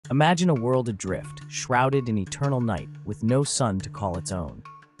Imagine a world adrift, shrouded in eternal night, with no sun to call its own.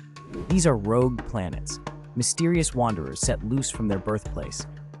 These are rogue planets, mysterious wanderers set loose from their birthplace,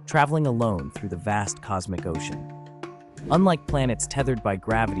 traveling alone through the vast cosmic ocean. Unlike planets tethered by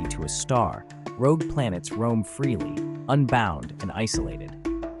gravity to a star, rogue planets roam freely, unbound and isolated.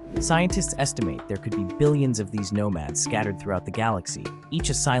 Scientists estimate there could be billions of these nomads scattered throughout the galaxy, each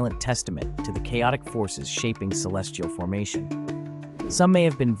a silent testament to the chaotic forces shaping celestial formation. Some may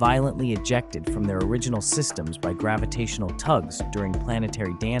have been violently ejected from their original systems by gravitational tugs during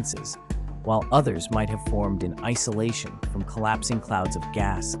planetary dances, while others might have formed in isolation from collapsing clouds of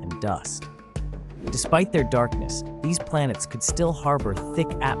gas and dust. Despite their darkness, these planets could still harbor thick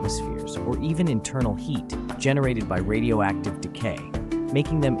atmospheres or even internal heat generated by radioactive decay,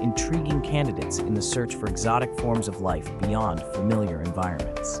 making them intriguing candidates in the search for exotic forms of life beyond familiar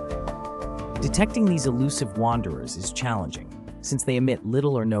environments. Detecting these elusive wanderers is challenging. Since they emit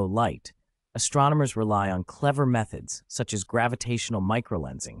little or no light, astronomers rely on clever methods such as gravitational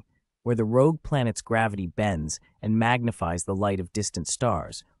microlensing, where the rogue planet's gravity bends and magnifies the light of distant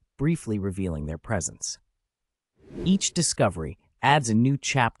stars, briefly revealing their presence. Each discovery adds a new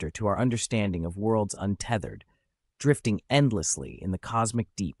chapter to our understanding of worlds untethered, drifting endlessly in the cosmic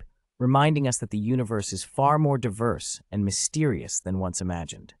deep, reminding us that the universe is far more diverse and mysterious than once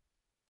imagined.